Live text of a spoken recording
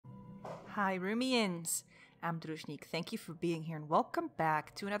Hi Rumians, I'm Druzhnik. Thank you for being here and welcome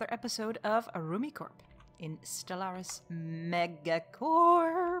back to another episode of RumiCorp in Stellaris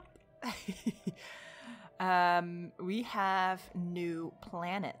MegaCorp. We have new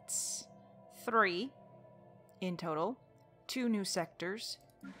planets. 3 in total. 2 new sectors.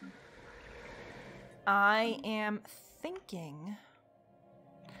 I am thinking...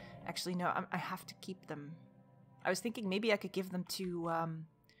 Actually, no, I have to keep them. I was thinking maybe I could give them to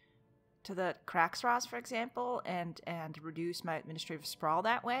the Kraxras, for example, and reduce my administrative sprawl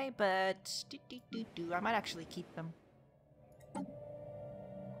that way, but I might actually keep them.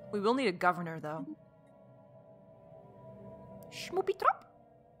 We will need a governor, though. Schmoopy-trop!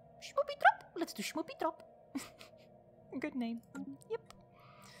 Schmoopy-trop! Let's do Schmoopy-trop. Good name. Yep.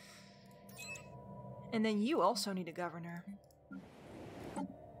 And then you also need a governor.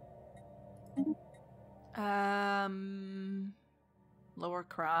 Lower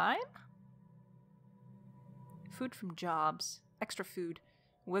crime? Food from jobs. Extra food.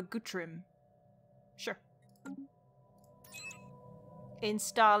 Wagutrim. Sure.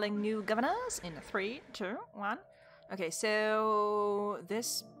 Installing new governors in 3, 2, 1. Okay, so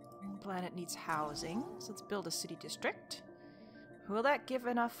this planet needs housing. So let's build a city district. Will that give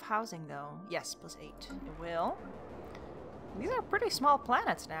enough housing, though? Yes, +8. It will. These are pretty small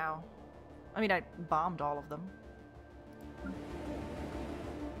planets now. I mean, I bombed all of them.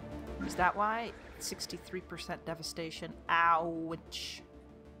 Is that why? 63% devastation. Ouch.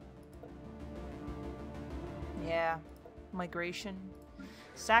 Yeah. Migration.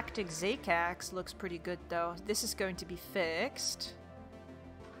 Sactic Zakax looks pretty good, though. This is going to be fixed.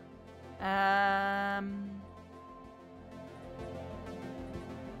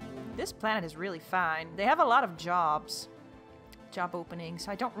 This planet is really fine. They have a lot of jobs. Job openings,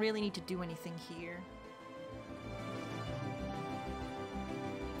 so I don't really need to do anything here.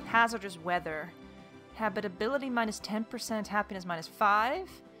 Hazardous weather. Habitability -10%, happiness -5,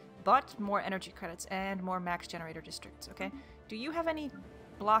 but more energy credits and more max generator districts, okay? Do you have any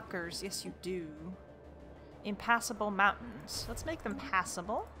blockers? Yes, you do. Impassable mountains. Let's make them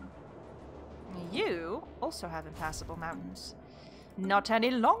passable. You also have impassable mountains. Not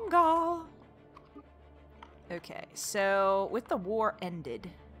any longer! Okay, so with the war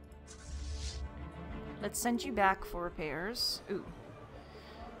ended, let's send you back for repairs. Ooh.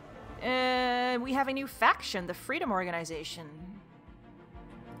 We have a new faction, the Freedom Organization.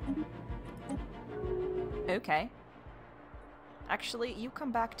 Okay. Actually, you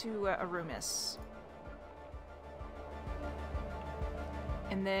come back to Arumis.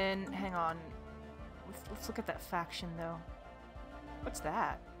 And then, hang on. Let's look at that faction, though. What's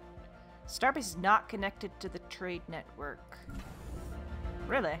that? Starbase is not connected to the trade network.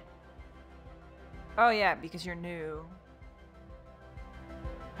 Really? Oh yeah, because you're new.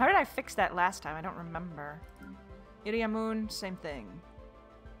 How did I fix that last time? I don't remember. Iriamun, same thing.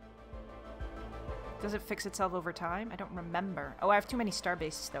 Does it fix itself over time? I don't remember. Oh, I have too many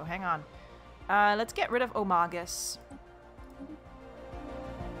starbases though. Hang on. Let's get rid of Omagus.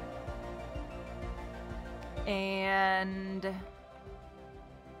 And...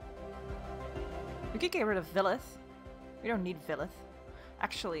 we could get rid of Villith. We don't need Villith.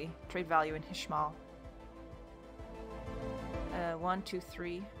 Actually, trade value in Hishmal. 1, 2,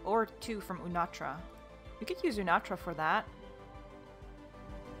 3. Or 2 from Unatra. We could use Unatra for that.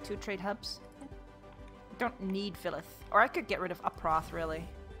 2 trade hubs. Don't need Villith. Or I could get rid of Uproth, really.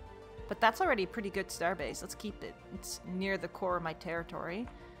 But that's already a pretty good starbase. Let's keep it. It's near the core of my territory.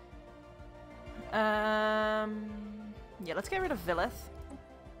 Yeah, let's get rid of Villith.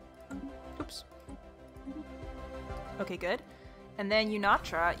 Oops. Okay, good. And then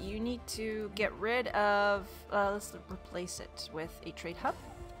Unatra, you need to get rid of... let's replace it with a trade hub.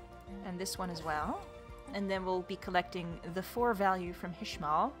 And this one as well. And then we'll be collecting the 4 value from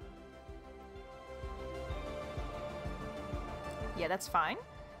Hishmal. Yeah, that's fine.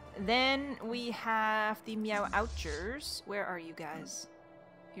 Then we have the Meow Ouchers. Where are you guys?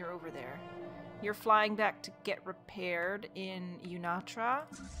 You're over there. You're flying back to get repaired in Unatra.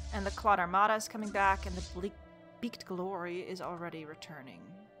 And the Claude Armada is coming back, and the Beaked Glory is already returning.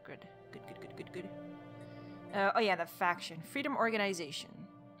 Good. Good, good, good, good, good. Oh yeah, the faction. Freedom Organization.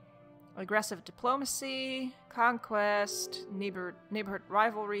 Aggressive Diplomacy. Conquest. Neighborhood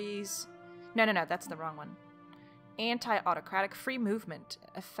Rivalries. No, that's the wrong one. Anti-autocratic. Free Movement.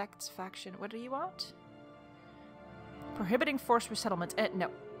 Effects Faction. What do you want? Prohibiting forced resettlement. No.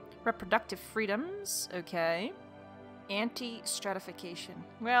 Reproductive freedoms. Okay. Anti-stratification.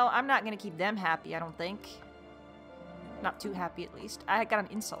 Well, I'm not going to keep them happy, I don't think. Not too happy, at least. I got an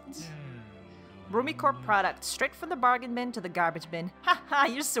insult. RumiCorp product, straight from the bargain bin to the garbage bin. Haha,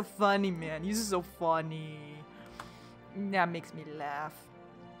 you're so funny, man. You're so funny. That makes me laugh.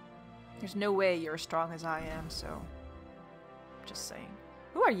 There's no way you're as strong as I am, so... Just saying.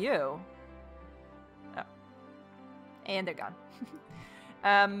 Who are you? Oh. And they're gone.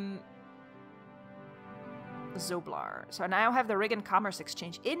 Zoblar. So I now have the Rigan Commerce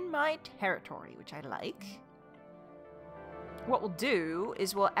Exchange in my territory, which I like. What we'll do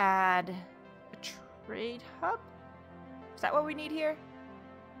is we'll add a trade hub. Is that what we need here?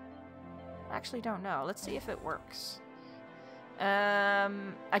 I actually don't know. Let's see if it works.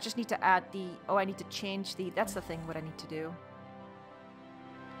 I just need to add the... Oh, I need to change the... That's the thing, what I need to do.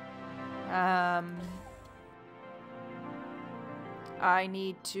 I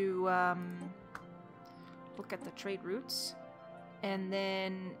need to look at the trade routes. And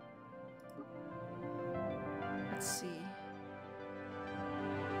then... Let's see.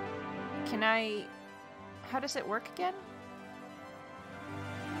 Can I... How does it work again?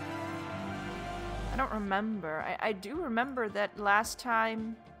 I don't remember. I do remember that last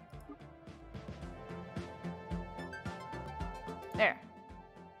time... There.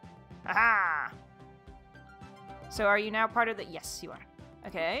 Aha! So are you now part of the... Yes, you are.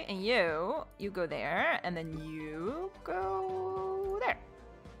 Okay, and you go there, and then you go there.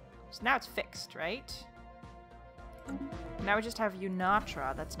 So now it's fixed, right? Now we just have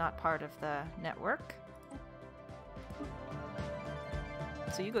Unatra that's not part of the network.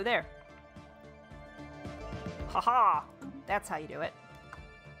 So you go there. Haha! That's how you do it.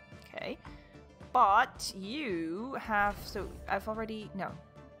 Okay. But you have... So I've already... No.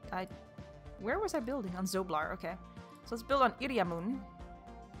 Where was I building? On Zoblar. Okay. So let's build on Iriamun.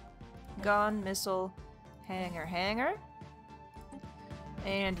 Gun, missile, hangar.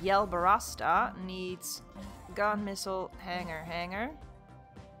 And Yelbarasta needs gun, missile, hangar.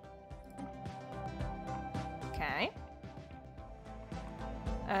 Okay.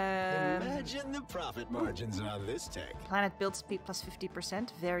 Imagine the profit margins on this tech. Planet build speed plus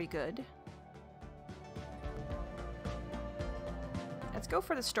 50%. Very good. Let's go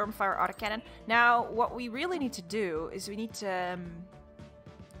for the Stormfire autocannon. Now, what we really need to do is we need to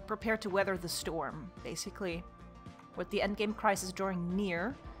prepare to weather the storm, basically. With the endgame crisis drawing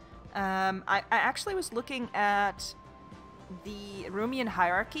near. I actually was looking at the Rumian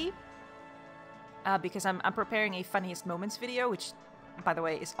Hierarchy. Because I'm preparing a funniest moments video, which, by the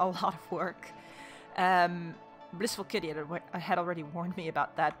way, is a lot of work. Blissful Kitty had already warned me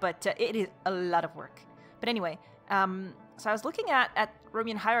about that, but it is a lot of work. But anyway, so I was looking at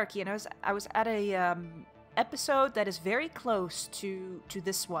Rumian Hierarchy, and I was at a episode that is very close to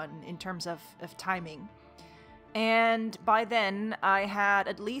this one in terms of timing. And by then, I had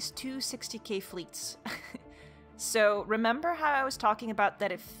at least 2 60k fleets. So remember how I was talking about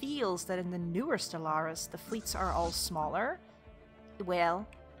that it feels that in the newer Stellaris, the fleets are all smaller? Well,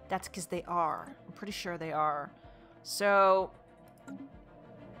 that's because they are. I'm pretty sure they are. So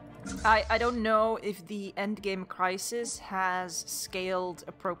I don't know if the endgame crisis has scaled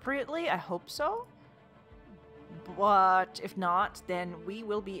appropriately. I hope so. But if not, then we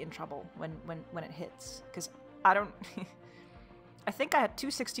will be in trouble when it hits. Because I don't... I think I had 2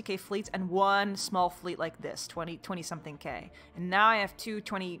 60k fleets and 1 small fleet like this, 20-something K. And now I have 2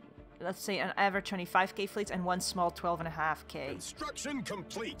 let's say an average 25k fleets and 1 small 12.5k. Construction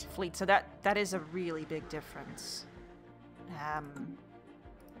complete. Fleet. So that is a really big difference.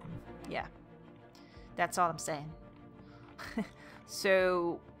 Yeah. That's all I'm saying.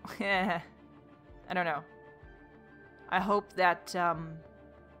 So, I don't know. I hope that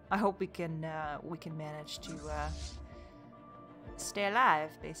I hope we can manage to stay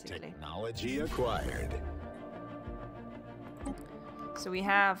alive, basically. Technology acquired. So we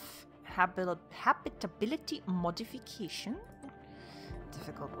have habitability modification.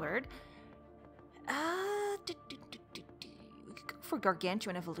 Difficult word. We could go for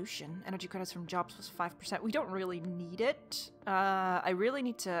gargantuan evolution. Energy credits from jobs was 5%. We don't really need it. I really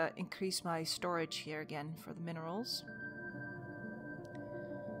need to increase my storage here again for the minerals.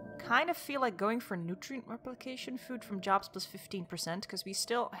 Kind of feel like going for nutrient replication food from jobs plus 15% because we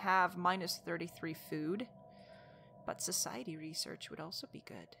still have minus 33 food. But society research would also be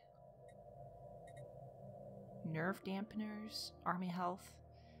good. Nerve dampeners, army health.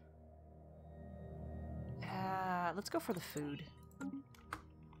 Let's go for the food.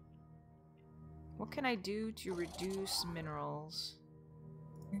 What can I do to reduce minerals?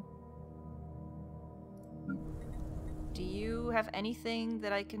 Do you have anything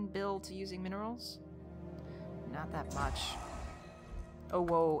that I can build using minerals? Not that much. Oh,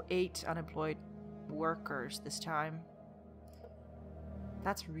 whoa, 8 unemployed workers this time.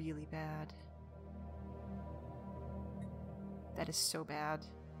 That's really bad. That is so bad.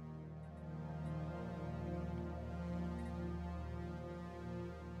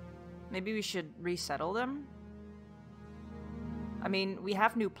 Maybe we should resettle them? I mean, we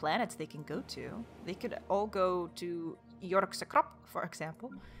have new planets they can go to. They could all go to Megacorp, for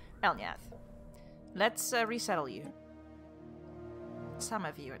example. Elnyath. Let's resettle you. Some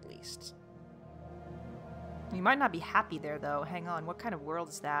of you, at least. You might not be happy there, though. Hang on, what kind of world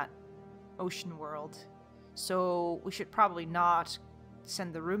is that? Ocean world. So we should probably not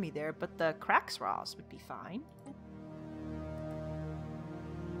send the Rumi there, but the Kraxros would be fine.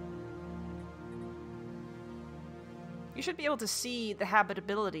 You should be able to see the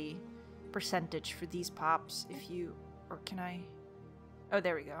habitability percentage for these pops if you... Or can I... Oh,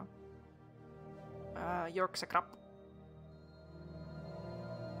 there we go. Megacorp.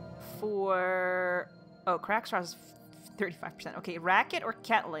 For... Oh, Kraxros is 35%. Okay, Racket or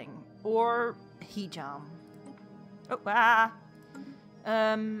Kettling. Or Hijam. Oh, ah!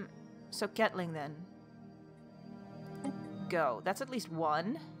 So Kettling then. Go. That's at least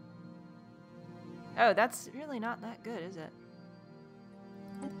one. Oh, that's really not that good, is it?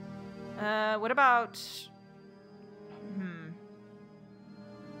 What about...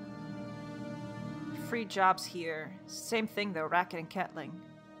 Free jobs here. Same thing though, Racket and Kettling.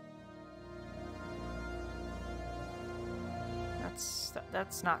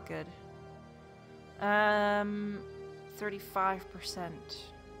 That's not good. 35%.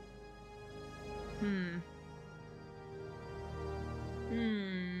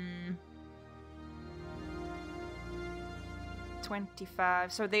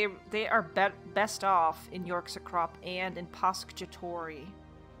 25. So they are best off in Megacorp and in Paskjatori.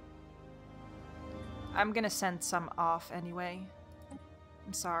 I'm gonna send some off anyway.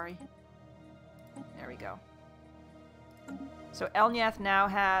 I'm sorry. There we go. So Elnyath now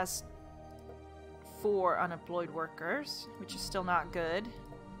has 4 unemployed workers, which is still not good,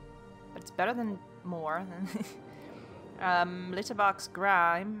 but it's better than more. Litterbox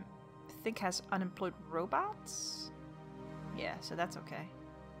Grime, I think, has unemployed robots. Yeah, so that's okay.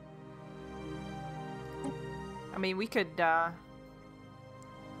 I mean, we could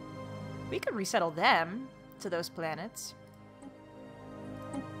resettle them to those planets.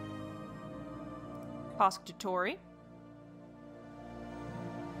 Paskjatori.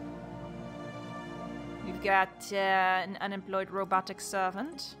 We've got an unemployed robotic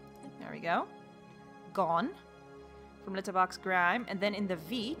servant. There we go. Gone. From Litterbox Grime. And then in the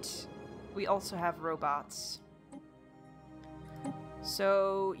Veet, we also have robots.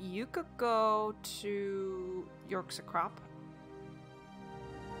 So you could go to Megacorp.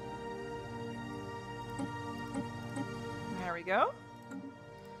 There we go.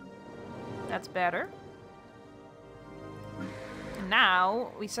 That's better. And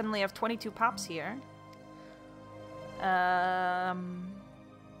now we suddenly have 22 pops here.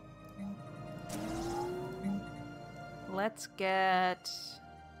 Let's get...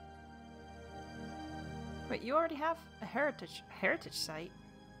 Wait, you already have a heritage site.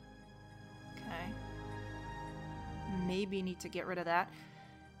 Okay. Maybe need to get rid of that.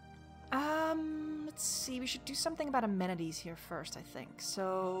 Let's see. We should do something about amenities here first, I think.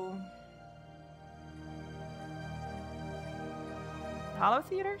 So... Hollow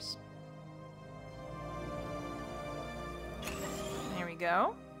theaters? There we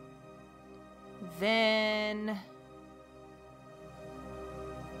go. Then...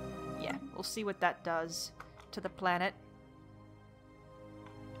 Yeah, we'll see what that does to the planet.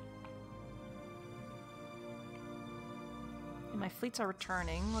 And my fleets are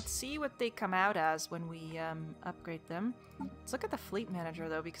returning. Let's see what they come out as when we upgrade them. Let's look at the fleet manager,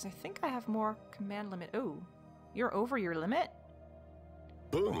 though, because I think I have more command limit. Oh, you're over your limit?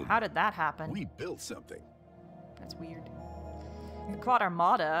 Boom. How did that happen? We built something. That's weird. The Quad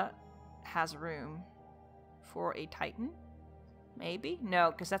Armada has room for a Titan. Maybe?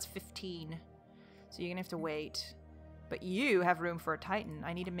 No, because that's 15. So you're going to have to wait. But you have room for a Titan.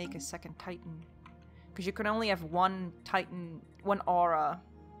 I need to make a second Titan. Because you can only have one Titan, one aura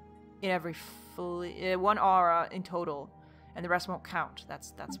in every one aura in total. And the rest won't count.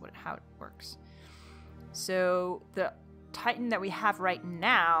 That's how it works. So the Titan that we have right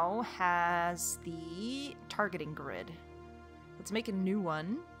now has the targeting grid. Let's make a new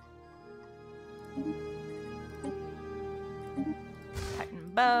one.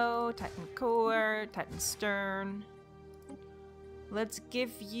 Titan bow, Titan core, Titan stern. Let's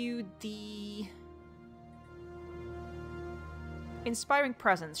give you the inspiring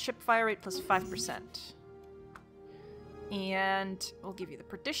presence, ship fire rate plus 5%. And we'll give you the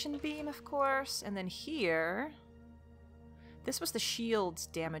perdition beam, of course. And then here, this was the shields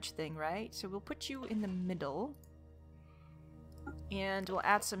damage thing, right? So we'll put you in the middle. And we'll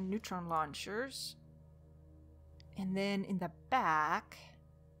add some neutron launchers. And then in the back...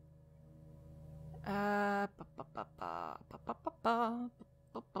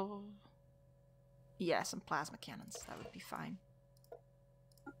 yeah, some plasma cannons. That would be fine.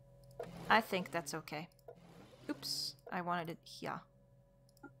 I think that's okay. Oops, I wanted it here.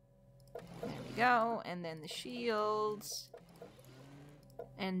 There we go. And then the shields.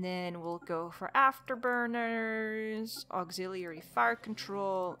 And then we'll go for afterburners, auxiliary fire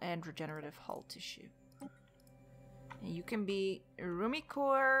control, and regenerative hull tissue. And you can be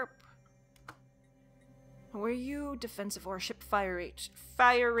RumiCorp. Who are you? Defensive warship fire rate.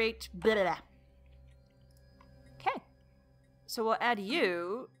 Fire rate. Blah, blah, blah. Okay. So we'll add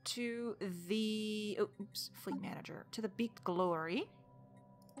you to the... oh, oops. Fleet manager. To the Beaked Glory.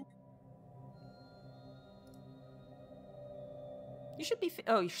 You should be...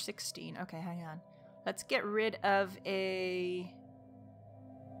 oh, you're 16. Okay, hang on. Let's get rid of a...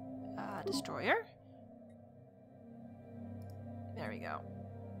 destroyer. There we go.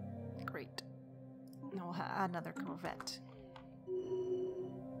 Great. And we'll add another corvette.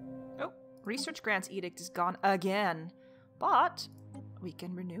 Oh, research grants edict is gone again. But we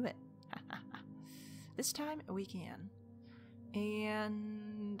can renew it. This time we can.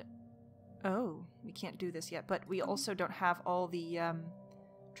 And... oh, we can't do this yet, but we also don't have all the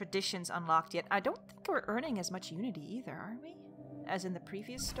traditions unlocked yet. I don't think we're earning as much unity either, are we? As in the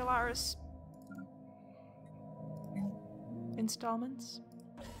previous Stellaris installments?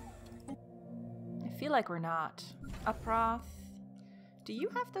 I feel like we're not. Uproth. Do you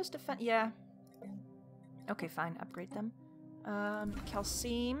have those defense? Yeah. Okay, fine. Upgrade them.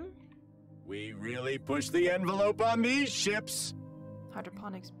 Calcime. We really push the envelope on these ships.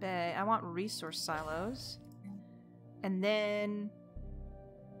 Hydroponics Bay. I want resource silos. And then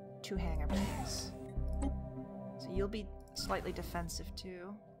 2 hangar bays. So you'll be slightly defensive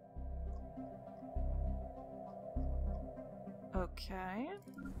too. Okay.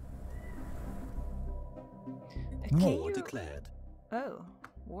 War declared. Oh,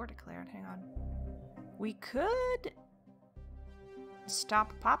 war declared. Hang on. We could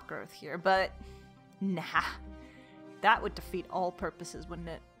stop pop growth here, but nah. That would defeat all purposes, wouldn't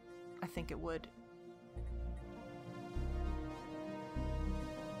it? I think it would.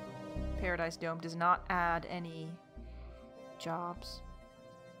 Paradise Dome does not add any jobs.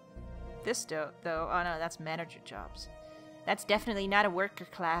 This though, oh no, that's manager jobs. That's definitely not a worker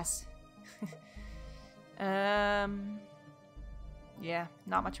class. Yeah,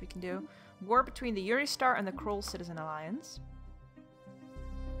 not much we can do. War between the Eurostar and the Kroll Citizen Alliance.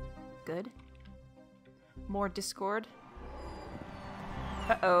 Good. More discord.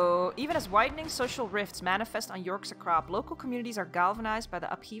 Uh-oh. Even as widening social rifts manifest on Yorksakrop, local communities are galvanized by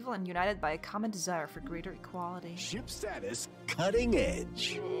the upheaval and united by a common desire for greater equality. Ship status cutting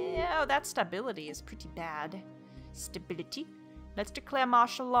edge. Yeah, oh, that stability is pretty bad. Stability. Let's declare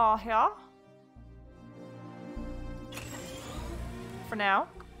martial law here. For now.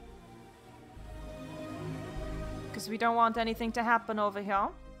 Because we don't want anything to happen over here.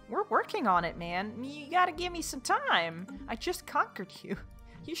 We're working on it, man. You gotta give me some time. I just conquered you.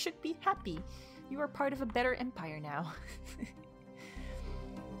 You should be happy. You are part of a better empire now.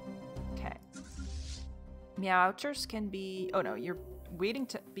 Okay. Meowchers can be... oh no, you're waiting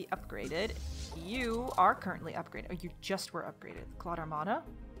to be upgraded. You are currently upgraded. Oh, you just were upgraded. Claude Armada?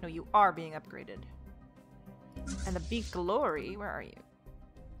 No, you are being upgraded. And the Beak Glory, where are you?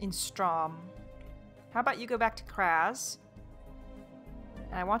 In Strom. How about you go back to Kraz?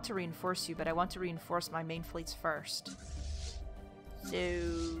 And I want to reinforce you, but I want to reinforce my main fleets first.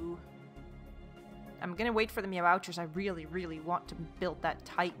 So... I'm gonna wait for the Meowchers. I really, really want to build that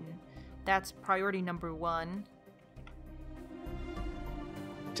Titan. That's priority number 1.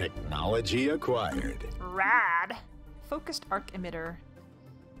 Technology acquired. Rad! Focused arc emitter.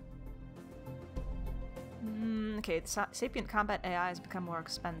 Okay, the Sapient combat AI has become more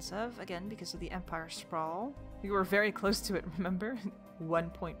expensive, again, because of the Empire sprawl. We were very close to it, remember? 1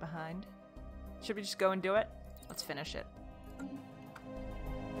 point behind. Should we just go and do it? Let's finish it.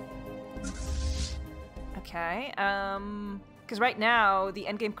 Okay, because right now, the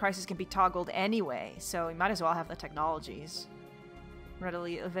endgame crisis can be toggled anyway, so we might as well have the technologies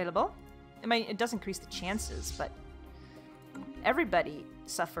readily available. I mean, it does increase the chances, but everybody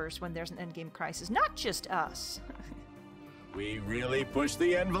suffers when there's an endgame crisis, not just us. We really push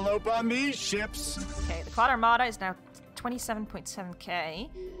the envelope on these ships. Okay, the Cloud Armada is now 27.7k,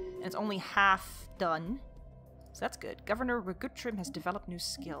 and it's only half done. So that's good. Governor Regutrim has developed new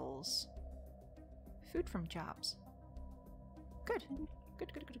skills. Food from jobs. Good.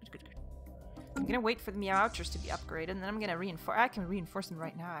 Good, good, good, good, good, good. I'm gonna wait for the Meow Ouchers to be upgraded, and then I'm gonna reinforce. I can reinforce them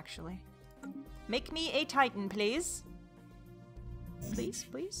right now, actually. Make me a Titan, please. Please,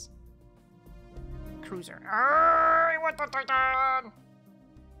 please. Cruiser. I want a Titan!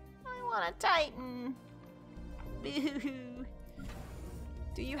 I want a Titan! Boo-hoo-hoo.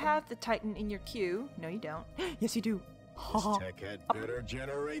 Do you have the Titan in your queue? No, you don't. Yes, you do. This tech head better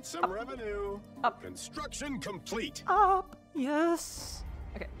generate some revenue. Up. Construction complete. Up. Yes.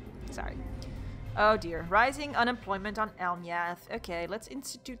 Okay, sorry. Oh dear. Rising unemployment on Elmyath. Okay, let's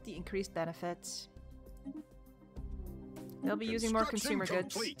institute the increased benefits. They'll be using more consumer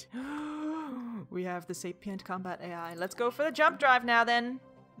goods. We have the Sapient Combat AI. Let's go for the jump drive now then.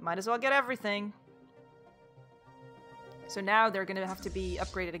 Might as well get everything. So now they're going to have to be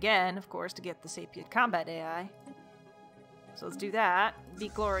upgraded again, of course, to get the Sapient Combat AI. So let's do that.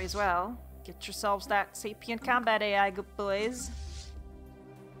 Beat Glory as well. Get yourselves that Sapient Combat AI, good boys.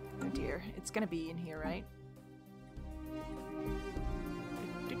 Oh dear, it's going to be in here, right?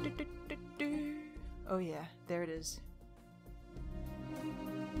 Oh yeah, there it is.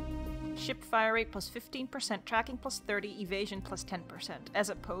 Ship fire rate plus 15%, tracking plus 30, evasion plus 10%, as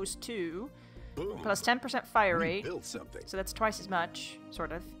opposed to plus 10% fire rate. So that's twice as much,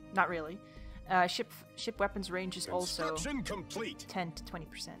 sort of. Not really. Ship weapons range is also 10 to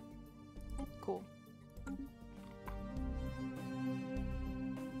 20%. Cool.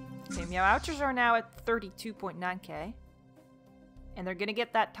 Okay, Meow Ouchers are now at 32.9k. And they're gonna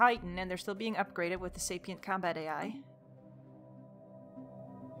get that Titan, and they're still being upgraded with the Sapient Combat AI.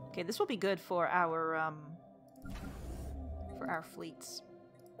 Okay, this will be good for our fleets.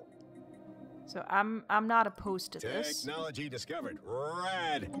 So I'm not opposed to this. Technology discovered.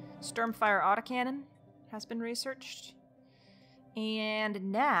 Rad. Stormfire autocannon has been researched.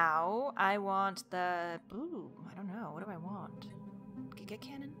 And now I want the... Ooh, I don't know. What do I want? Giga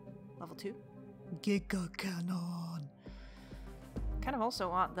cannon? Level 2? Giga cannon! Kind of also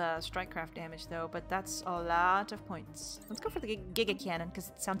want the strikecraft damage though, but that's a lot of points. Let's go for the Giga cannon because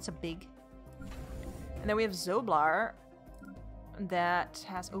it sounds so big. And then we have Zoblar that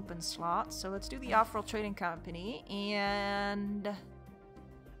has open slots. So let's do the Off-World Trading Company and...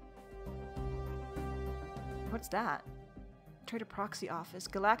 What's that? Trader Proxy Office.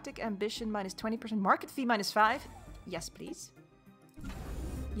 Galactic Ambition minus 20%. Market fee minus 5. Yes, please.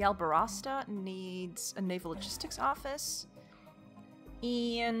 Yalbarasta needs a Naval Logistics Office.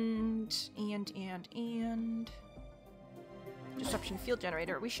 And... Disruption Field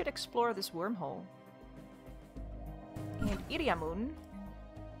Generator. We should explore this wormhole. And Iriamun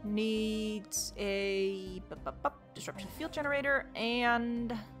needs a Disruption Field Generator.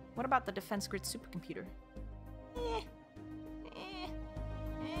 And what about the Defense Grid Supercomputer?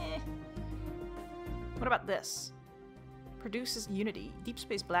 What about this? Produces Unity. Deep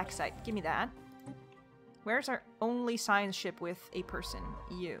Space Black Site. Give me that. Where's our only science ship with a person?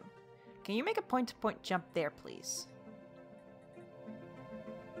 You. Can you make a point-to-point jump there, please?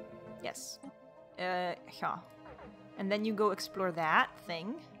 Yes. Yeah. And then you go explore that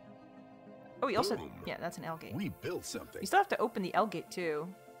thing. Oh, we also... Yeah, that's an L gate. We built something. We still have to open the L gate, too.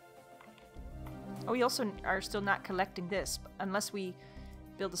 Oh, we also are still not collecting this. Unless we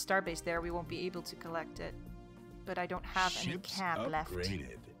build a starbase there, we won't be able to collect it. But I don't have any cap left.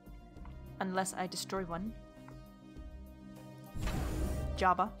 Unless I destroy one.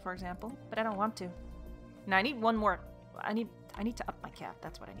 Jabba, for example. But I don't want to. No, I need one more. I need to up my cap.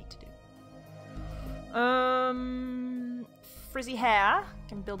 That's what I need to do. Frizzy Hair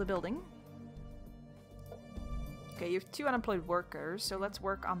can build a building. Okay, you have 2 unemployed workers, so let's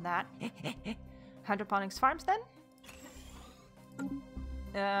work on that. Hydroponics farms, then?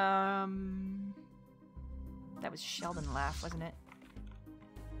 That was Sheldon laugh, wasn't it?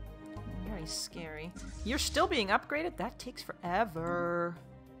 Very scary. You're still being upgraded? That takes forever.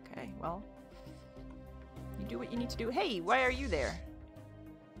 Okay, well. You do what you need to do. Hey, why are you there?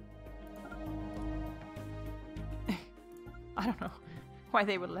 I don't know why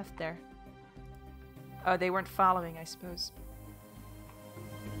they were left there. Oh, they weren't following, I suppose.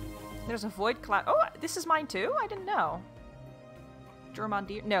 There's a void cloud. Oh, this is mine too? I didn't know.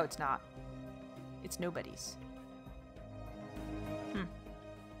 Jormondier? No, it's not. It's nobody's.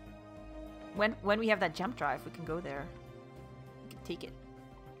 When we have that jump drive, we can go there. We can take it.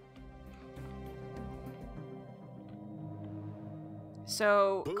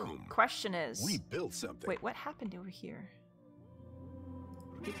 So, question is... We built something. Wait, what happened over here?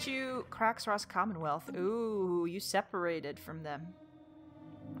 Did you... Craxross Commonwealth. Ooh, you separated from them.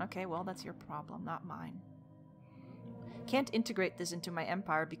 Okay, well, that's your problem, not mine. Can't integrate this into my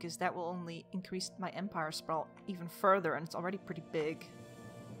empire because that will only increase my empire sprawl even further, and it's already pretty big.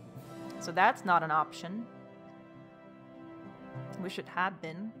 So that's not an option. Wish it had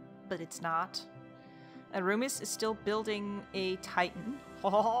been, but it's not. Rumis is still building a Titan.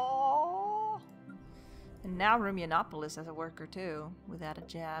 And now Rumianopolis has a worker too, without a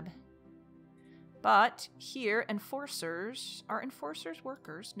jab. But here, enforcers... Are enforcers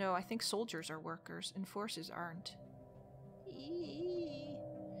workers? No, I think soldiers are workers. Enforcers aren't.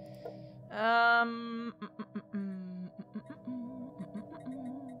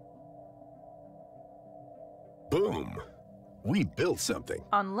 Boom! We built something.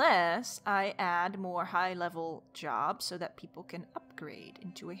 Unless I add more high-level jobs so that people can upgrade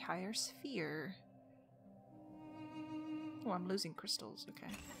into a higher sphere. Oh, I'm losing crystals.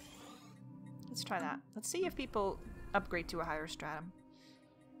 Okay. Let's try that. Let's see if people upgrade to a higher stratum.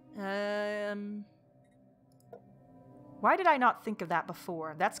 Why did I not think of that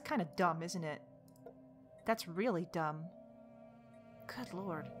before? That's kind of dumb, isn't it? That's really dumb. Good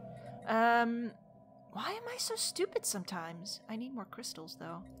lord. Why am I so stupid sometimes? I need more crystals,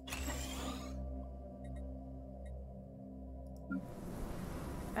 though.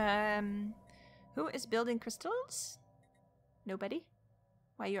 Who is building crystals? Nobody?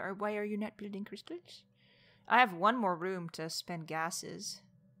 Why are you not building crystals? I have one more room to spend gases.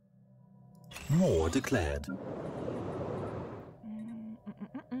 More declared.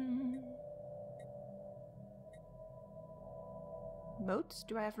 Moats?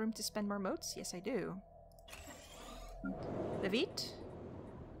 Do I have room to spend more moats? Yes, I do. Levite?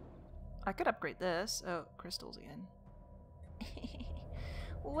 I could upgrade this. Oh, crystals again.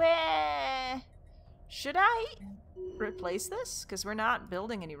 Where? Should I replace this? Because we're not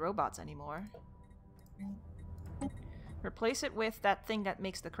building any robots anymore. Replace it with that thing that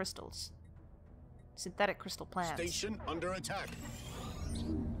makes the crystals. Synthetic crystal plants. Station under attack.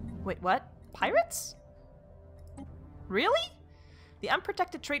 Wait, what? Pirates? Really? The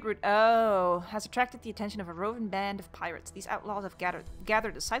unprotected trade route, has attracted the attention of a roving band of pirates. These outlaws have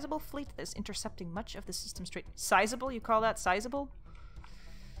gathered a sizable fleet that is intercepting much of the system's trade. Sizable? You call that sizable?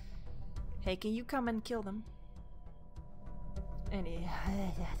 Hey, can you come and kill them?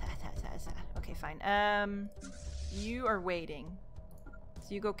 Okay, fine. You are waiting.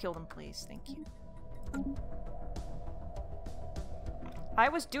 So you go kill them, please. Thank you. I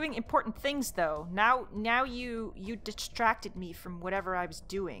was doing important things, though. Now you distracted me from whatever I was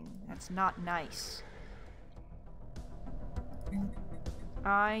doing. That's not nice.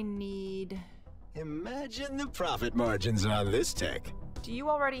 I need... Imagine the profit margins on this tech. Do you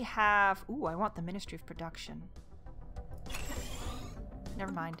already have... Ooh, I want the Ministry of Production.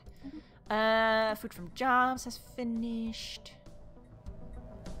 Never mind. Food from jobs has finished.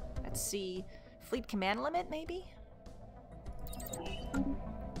 Let's see. Fleet command limit, maybe?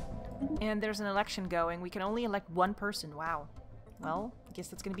 And there's an election going. We can only elect one person. Wow. Well, I guess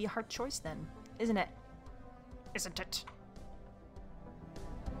that's going to be a hard choice then. Isn't it? Isn't it?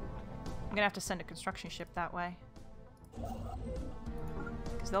 I'm going to have to send a construction ship that way.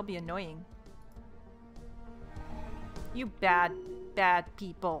 Because they'll be annoying. You bad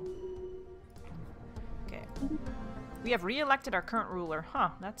people. Okay. We have re-elected our current ruler. Huh,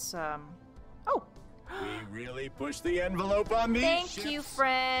 that's, Oh! We really pushed the envelope on these Thank ships. you,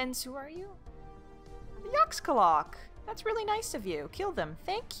 friends. Who are you? The Yoxkalok. That's really nice of you. Kill them.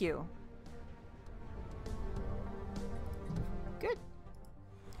 Thank you. Good.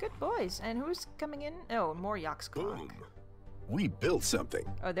 Good boys. And who's coming in? Oh, more Yoxkalok. Boom. We built something.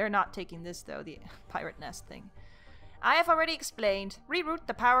 Oh, they're not taking this, though. The pirate nest thing. I have already explained. Reroute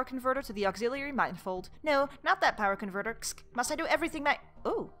the power converter to the auxiliary manifold. No, not that power converter. Must I do everything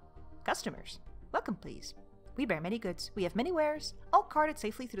Oh, customers. Welcome, please. We bear many goods. We have many wares, all carted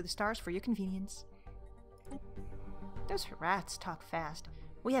safely through the stars for your convenience. Those rats talk fast.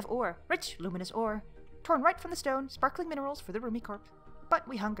 We have ore, rich, luminous ore, torn right from the stone, sparkling minerals for the RumiCorp. But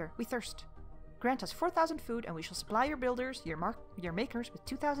we hunger, we thirst. Grant us 4,000 food, and we shall supply your builders, your makers, with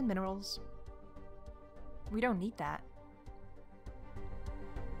 2,000 minerals. We don't need that.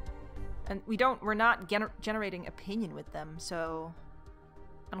 And we're not generating opinion with them, so...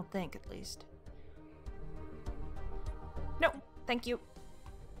 I don't think, at least. No, thank you.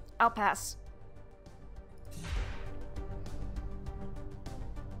 I'll pass.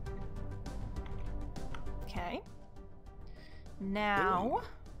 Okay. Now...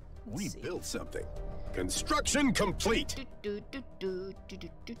 We built something. Construction complete!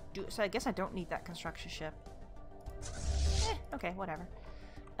 So I guess I don't need that construction ship. Okay, whatever.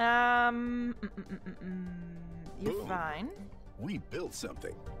 You're fine. We built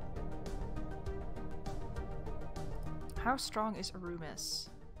something. How strong is Arumis?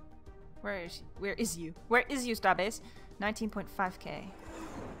 Where is you? Where is you, Starbase? 19.5k.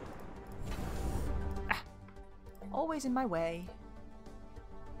 Always in my way.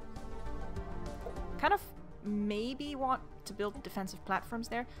 Kind of maybe want to build defensive platforms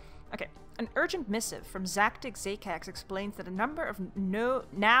there. Okay. An urgent missive from Zactic Zakax explains that a number of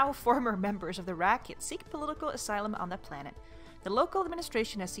now former members of the Racket seek political asylum on the planet. The local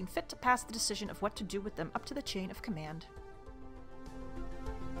administration has seen fit to pass the decision of what to do with them up to the chain of command.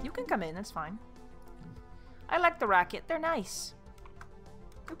 You can come in, that's fine. I like the Racket, they're nice.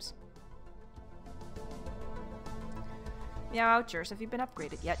 Oops. Meow Outjers, have you been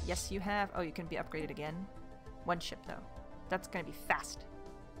upgraded yet? Yes, you have. Oh, you can be upgraded again. One ship, though. That's gonna be fast.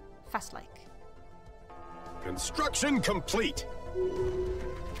 Fast-like. Construction complete!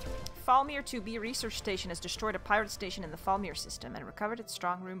 Falmir 2B research station has destroyed a pirate station in the Falmir system and recovered its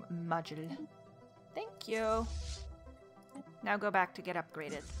strong room module. Thank you. Now go back to get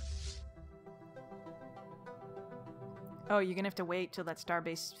upgraded. Oh, you're gonna have to wait till that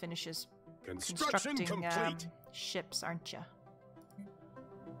starbase finishes constructing complete. Ships, aren't you?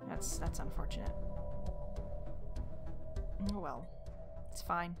 That's unfortunate. Oh well, it's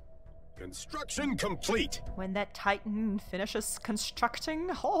fine. Construction complete! When that Titan finishes constructing,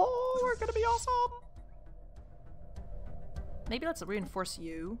 oh, we're gonna be awesome! Maybe let's reinforce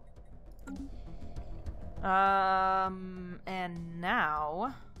you. And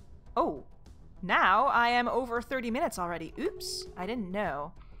now... Oh! Now I am over 30 minutes already. Oops, I didn't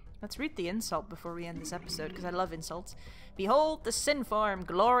know. Let's read the insult before we end this episode, because I love insults. Behold the sin form,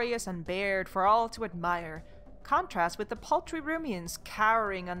 glorious and bared for all to admire. Contrast with the paltry Rumians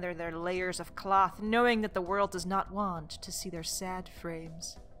cowering under their layers of cloth, knowing that the world does not want to see their sad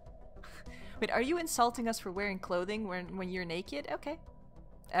frames. Wait, are you insulting us for wearing clothing when you're naked? Okay.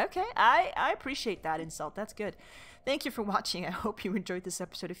 Okay, I appreciate that insult. That's good. Thank you for watching. I hope you enjoyed this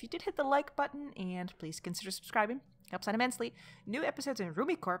episode. If you did, hit the like button, and please consider subscribing. Helps out immensely. New episodes in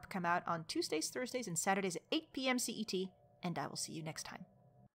RumiCorp come out on Tuesdays, Thursdays, and Saturdays at 8 p.m. CET, and I will see you next time.